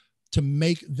you to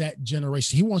make that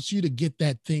generation. He wants you to get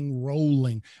that thing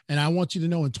rolling. And I want you to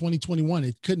know, in 2021,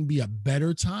 it couldn't be a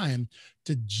better time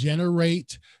to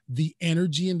generate the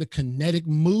energy and the kinetic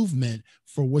movement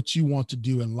for what you want to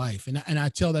do in life. And I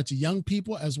tell that to young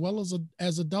people as well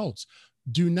as adults.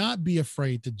 Do not be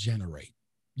afraid to generate.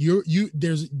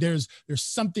 There's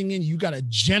something in you. Got a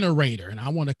generator, and I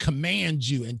want to command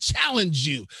you and challenge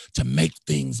you to make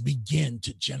things begin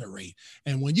to generate.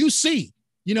 And when you see,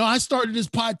 I started this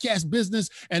podcast business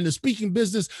and the speaking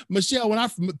business, Michelle,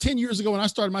 10 years ago, when I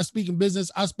started my speaking business,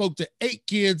 I spoke to 8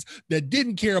 kids that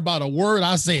didn't care about a word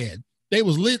I said. They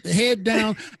was lit the head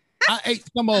down. I ate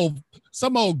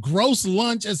some old gross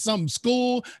lunch at some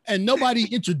school, and nobody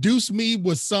introduced me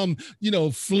with some,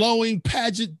 flowing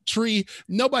pageantry.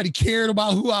 Nobody cared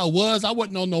about who I was. I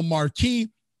wasn't on no marquee,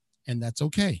 and that's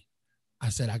okay. I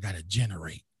said, I got to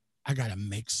generate. I got to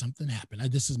make something happen.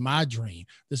 This is my dream.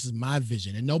 This is my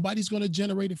vision, and nobody's going to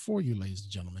generate it for you, ladies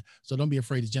and gentlemen. So don't be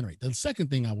afraid to generate. The second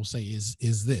thing I will say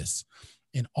is this: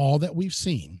 in all that we've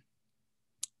seen,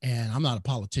 and I'm not a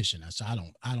politician, so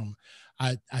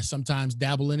I sometimes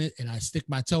dabble in it, and I stick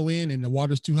my toe in, and the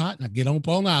water's too hot, and I get on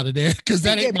out of there, because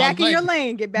that ain't my lane. Get back in your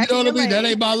lane. Get back in your lane. That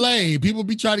ain't my lane. People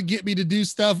be trying to get me to do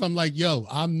stuff. I'm like, yo,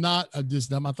 this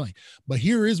is not my thing. But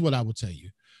here is what I will tell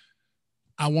you.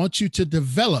 I want you to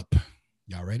develop.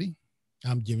 Y'all ready?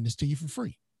 I'm giving this to you for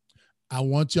free. I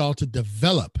want y'all to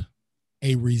develop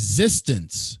a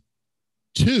resistance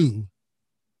to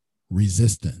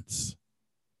resistance.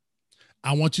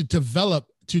 I want you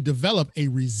to develop a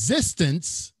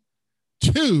resistance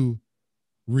to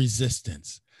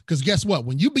resistance. Because guess what?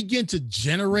 When you begin to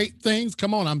generate things,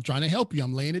 come on, I'm trying to help you.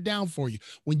 I'm laying it down for you.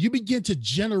 When you begin to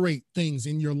generate things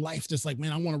in your life, just like,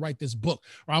 man, I want to write this book,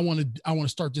 or I want to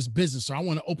start this business, or I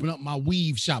want to open up my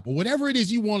weave shop, or whatever it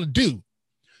is you want to do,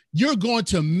 you're going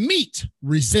to meet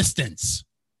resistance.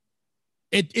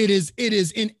 It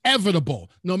is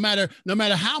inevitable. No matter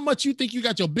how much you think you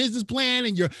got your business plan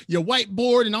and your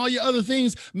whiteboard and all your other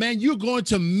things, man, you're going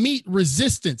to meet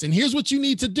resistance. And here's what you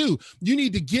need to do. You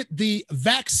need to get the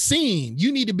vaccine.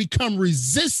 You need to become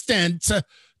resistant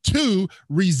to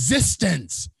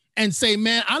resistance and say,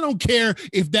 man, I don't care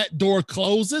if that door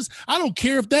closes. I don't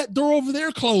care if that door over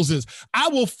there closes. I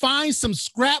will find some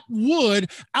scrap wood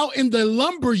out in the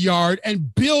lumber yard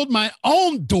and build my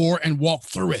own door and walk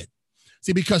through it.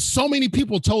 See, because so many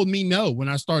people told me no when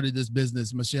I started this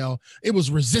business, Michelle. It was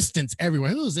resistance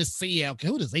everywhere. Who is this CL?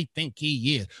 Who does he think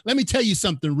he is? Let me tell you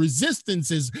something.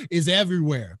 Resistance is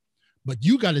everywhere. But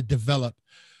you got to develop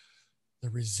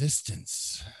the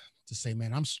resistance to say,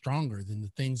 man, I'm stronger than the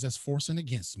things that's forcing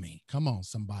against me. Come on,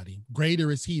 somebody.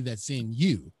 Greater is he that's in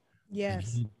you than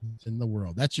Yes. he that's in the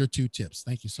world. That's your 2 tips.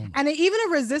 Thank you so much. And even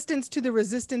a resistance to the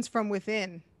resistance from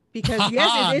within, because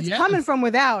yes, it's coming Yes. from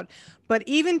without, but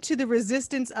even to the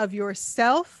resistance of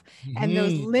yourself and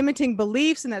those Mhm. limiting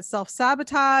beliefs and that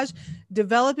self-sabotage,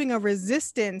 developing a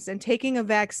resistance and taking a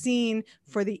vaccine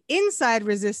for the inside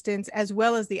resistance as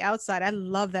well as the outside. I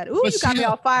love that. Ooh, you got me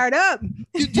Michelle, all fired up.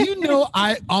 do you know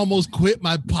I almost quit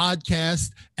my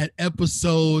podcast at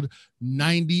episode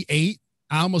 98?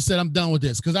 I almost said I'm done with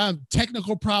this because I have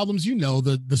technical problems. You know,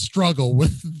 the struggle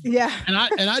with, Yeah. and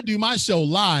I do my show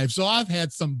live, so I've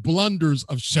had some blunders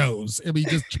of shows. I mean,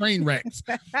 just train wrecks,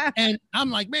 and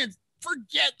I'm like, man,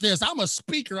 forget this. I'm a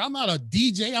speaker. I'm not a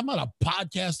DJ. I'm not a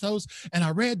podcast host. And I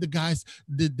read the guys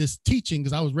did this teaching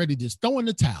because I was ready to just throw in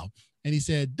the towel. And he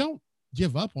said, don't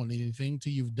give up on anything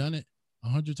till you've done it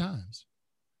 100 times.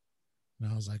 And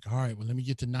I was like, all right, well, let me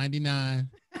get to 99.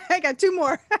 I got 2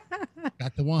 more.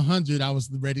 Got to 100. I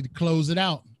was ready to close it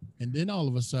out. And then all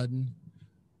of a sudden,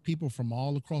 people from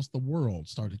all across the world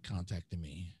started contacting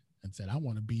me and said, I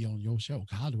want to be on your show.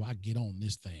 How do I get on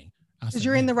this thing? I Because said,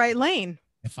 you're in man, the right lane.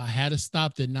 if I had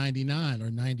stopped at 99 or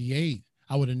 98,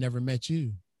 I would have never met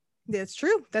you. That's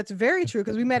true. That's very true.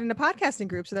 Because we met in a podcasting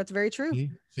group. So that's very true.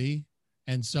 See?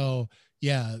 And so,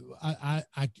 yeah, I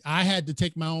had to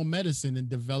take my own medicine and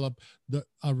develop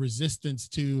a resistance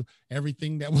to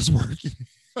everything that was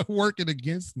working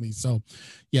against me. So,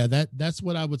 yeah, that's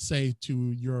what I would say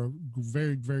to your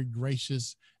very, very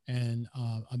gracious and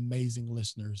amazing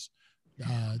listeners.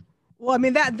 Well, I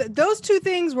mean those 2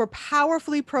 things were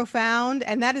powerfully profound,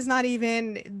 and that is not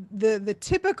even the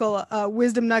typical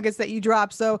wisdom nuggets that you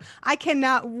drop. So I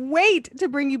cannot wait to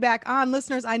bring you back on,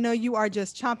 listeners. I know you are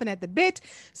just chomping at the bit.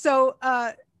 So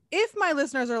if my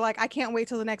listeners are like, I can't wait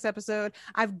till the next episode,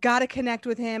 I've got to connect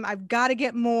with him. I've got to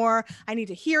get more. I need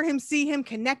to hear him, see him,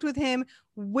 connect with him.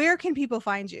 Where can people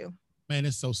find you? Man,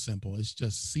 it's so simple. It's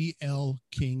just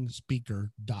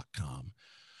clkingspeaker.com.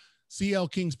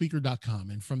 clkingspeaker.com,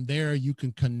 and from there you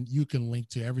can link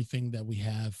to everything that we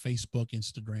have: Facebook,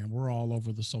 Instagram. We're all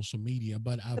over the social media,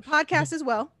 but The podcast as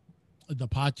well. The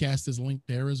podcast is linked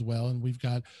there as well, and we've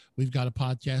got a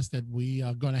podcast that we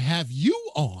are going to have you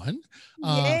on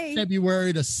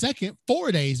February the 2nd,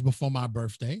 4 days before my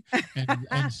birthday,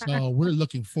 and so we're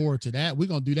looking forward to that. We're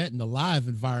going to do that in the live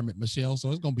environment, Michelle,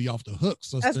 so it's going to be off the hook,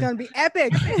 sister. That's going to be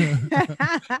epic.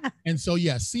 And so,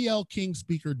 yeah,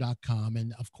 clkingspeaker.com,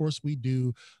 and of course we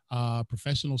do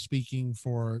professional speaking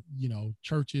for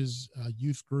churches,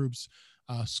 youth groups,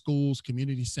 schools,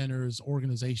 community centers,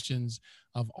 organizations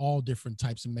of all different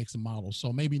types and makes and models.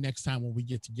 So maybe next time when we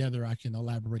get together, I can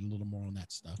elaborate a little more on that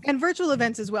stuff. And virtual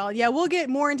events as well. Yeah, we'll get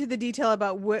more into the detail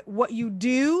about what you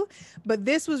do, but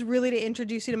this was really to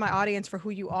introduce you to my audience for who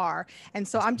you are. And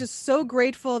so I'm just so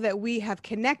grateful that we have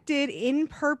connected in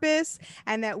purpose,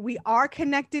 and that we are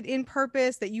connected in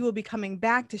purpose, that you will be coming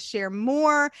back to share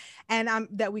more, and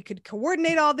that we could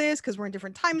coordinate all this because we're in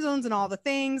different time zones and all the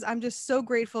things. I'm just so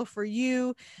grateful for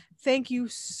you. Thank you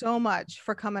so much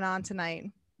for coming on tonight.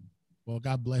 Well,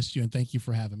 God bless you, and thank you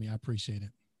for having me. I appreciate it.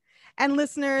 And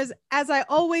listeners, as I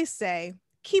always say,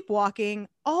 keep walking.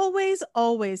 Always,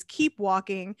 always keep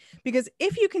walking, because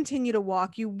if you continue to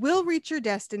walk, you will reach your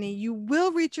destiny. You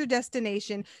will reach your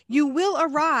destination. You will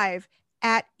arrive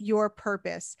at your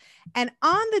purpose. And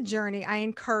on the journey, I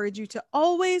encourage you to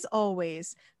always,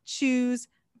 always choose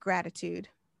gratitude.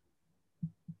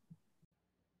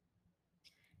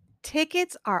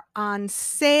 Tickets are on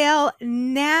sale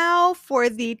now for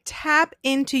the Tap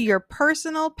Into Your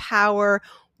Personal Power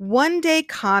one-day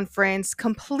conference,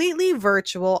 completely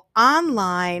virtual,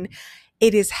 online.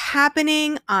 It is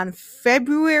happening on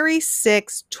February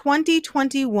 6,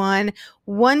 2021,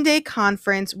 one-day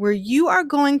conference where you are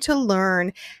going to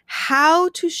learn how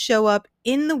to show up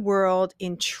in the world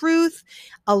in truth,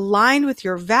 aligned with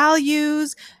your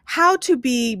values, how to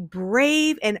be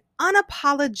brave and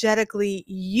unapologetically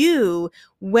you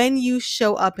when you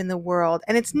show up in the world.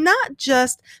 And it's not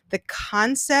just the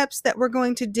concepts that we're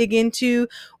going to dig into.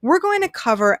 We're going to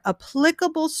cover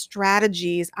applicable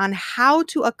strategies on how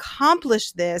to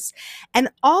accomplish this,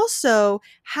 and also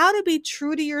how to be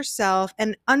true to yourself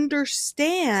and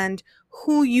understand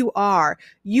who you are.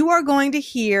 You are going to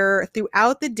hear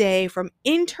throughout the day from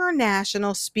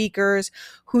international speakers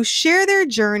who share their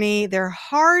journey, their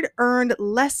hard-earned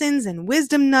lessons and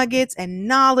wisdom nuggets and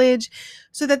knowledge,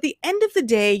 so that at the end of the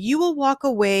day, you will walk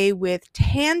away with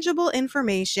tangible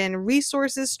information,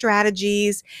 resources,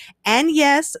 strategies, and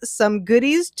yes, some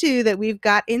goodies too that we've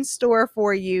got in store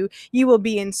for you. You will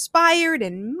be inspired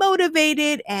and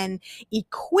motivated and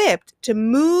equipped to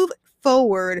move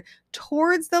forward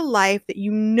towards the life that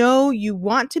you know you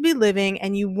want to be living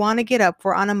and you want to get up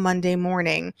for on a Monday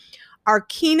morning. Our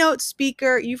keynote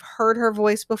speaker, you've heard her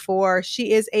voice before.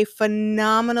 She is a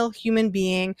phenomenal human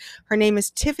being. Her name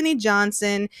is Tiffany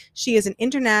Johnson. She is an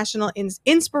international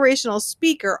inspirational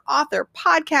speaker, author,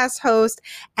 podcast host,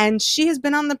 and she has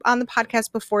been on the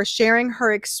podcast before, sharing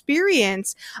her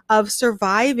experience of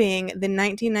surviving the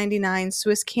 1999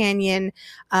 Swiss Canyon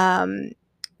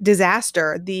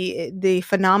disaster, the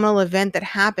phenomenal event that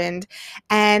happened.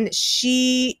 And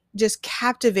she just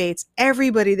captivates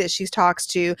everybody that she talks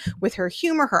to with her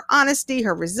humor, her honesty,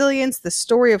 her resilience, the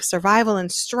story of survival and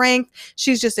strength.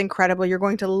 She's just incredible. You're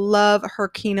going to love her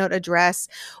keynote address.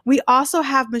 We also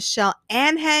have Michelle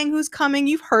Anhang, who's coming.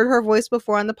 You've heard her voice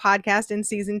before on the podcast in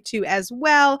season 2 as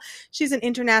well. She's an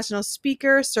international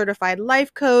speaker, certified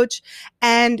life coach,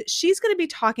 and she's going to be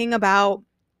talking about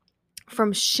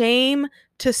from shame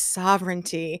to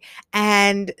sovereignty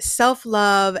and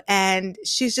self-love. And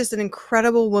she's just an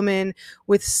incredible woman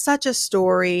with such a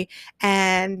story.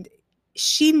 And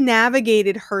she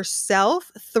navigated herself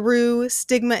through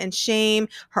stigma and shame,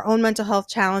 her own mental health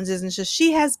challenges. And so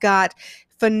she has got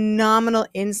phenomenal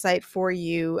insight for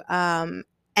you.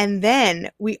 And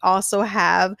then we also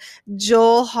have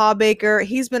Joel Hawbaker.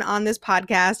 He's been on this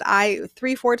podcast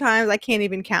 3-4 times. I can't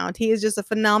even count. He is just a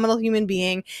phenomenal human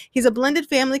being. He's a blended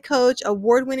family coach,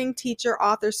 award-winning teacher,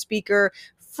 author, speaker,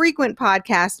 frequent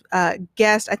podcast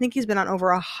guest. I think he's been on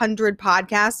over 100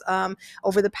 podcasts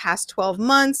over the past 12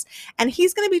 months. And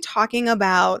he's going to be talking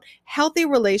about healthy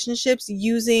relationships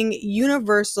using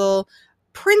universal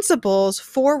principles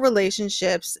for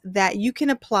relationships that you can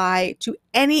apply to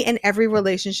any and every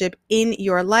relationship in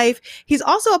your life. He's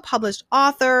also a published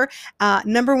author,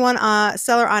 #1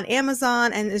 seller on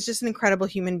Amazon, and is just an incredible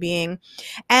human being.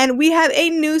 And we have a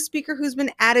new speaker who's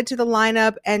been added to the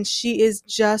lineup, and she is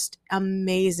just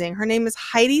amazing. Her name is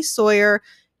Heidi Sawyer.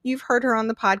 You've heard her on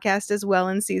the podcast as well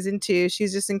in season 2.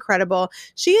 She's just incredible.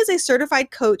 She is a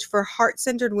certified coach for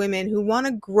heart-centered women who want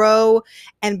to grow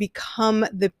and become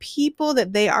the people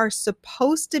that they are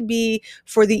supposed to be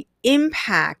for the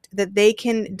impact that they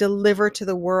can deliver to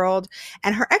the world.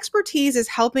 And her expertise is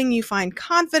helping you find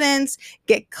confidence,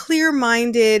 get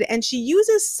clear-minded, and she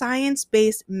uses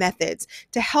science-based methods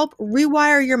to help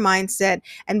rewire your mindset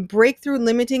and break through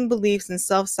limiting beliefs and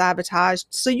self-sabotage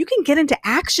so you can get into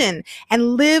action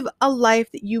and live a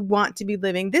life that you want to be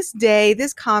living. This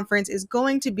conference is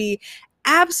going to be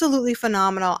absolutely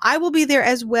phenomenal. I will be there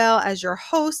as well as your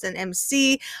host and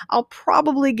MC. I'll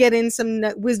probably get in some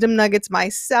wisdom nuggets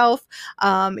myself,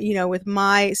 with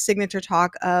my signature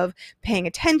talk of paying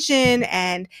attention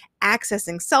and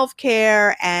accessing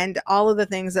self-care and all of the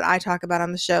things that I talk about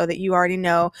on the show that you already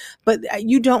know. But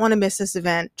you don't want to miss this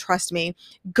event. Trust me.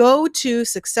 Go to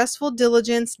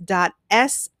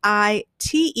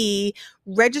successfuldiligence.site,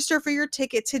 register for your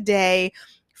ticket today.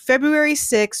 February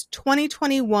 6th,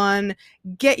 2021.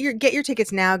 Get your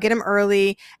tickets now, get them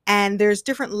early. And there's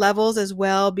different levels as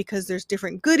well, because there's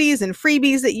different goodies and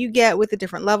freebies that you get with the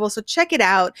different levels. So check it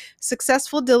out,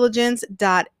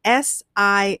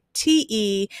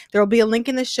 successfuldiligence.site. There will be a link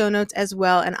in the show notes as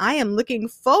well. And I am looking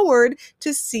forward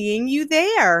to seeing you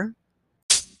there.